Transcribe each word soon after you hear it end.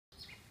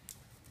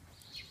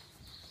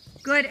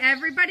Good.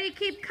 Everybody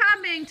keep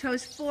coming.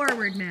 Toes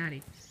forward,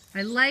 Maddie.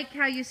 I like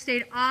how you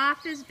stayed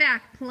off his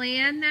back.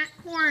 Plan that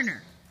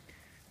corner.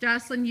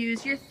 Jocelyn,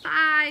 use your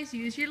thighs.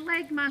 Use your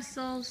leg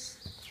muscles.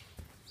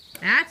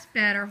 That's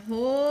better.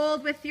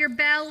 Hold with your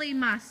belly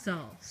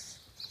muscles.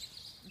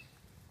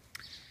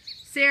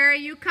 Sarah,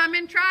 you come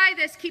and try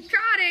this. Keep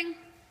trotting.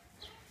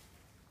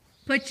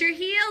 Put your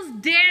heels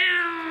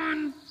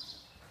down.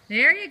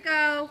 There you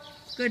go.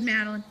 Good,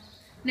 Madeline.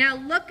 Now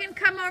look and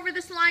come over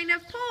this line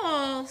of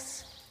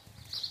poles.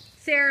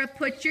 Sarah,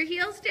 put your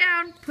heels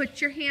down. Put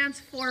your hands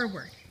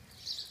forward.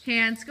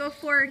 Hands go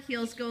forward,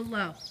 heels go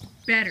low.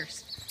 Better.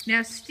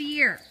 Now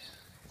steer.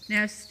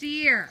 Now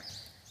steer.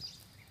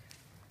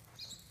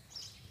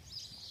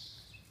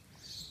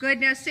 Good.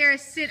 Now, Sarah,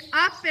 sit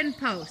up and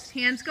post.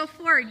 Hands go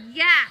forward.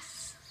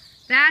 Yes.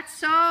 That's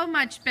so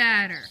much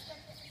better.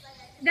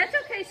 That's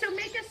okay. So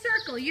make a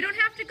circle. You don't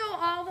have to go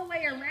all the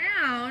way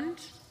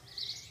around.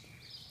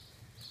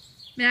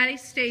 Maddie,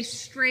 stay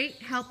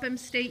straight. Help him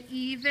stay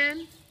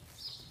even.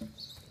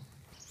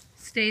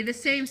 Stay the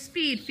same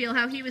speed. Feel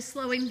how he was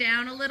slowing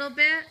down a little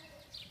bit?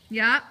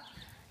 Yep.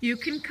 You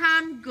can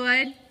come.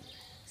 Good.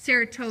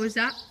 Sarah, toes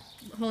up.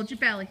 Hold your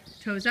belly.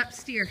 Toes up.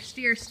 Steer,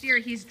 steer, steer.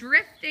 He's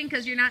drifting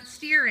because you're not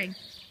steering.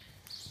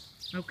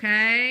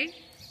 Okay?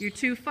 You're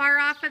too far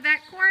off of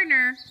that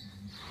corner.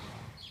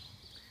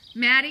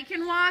 Maddie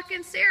can walk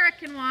and Sarah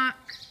can walk.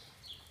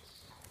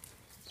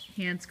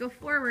 Hands go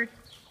forward.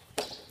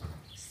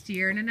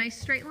 Steer in a nice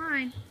straight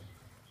line.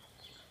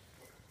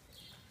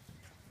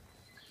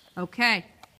 Okay.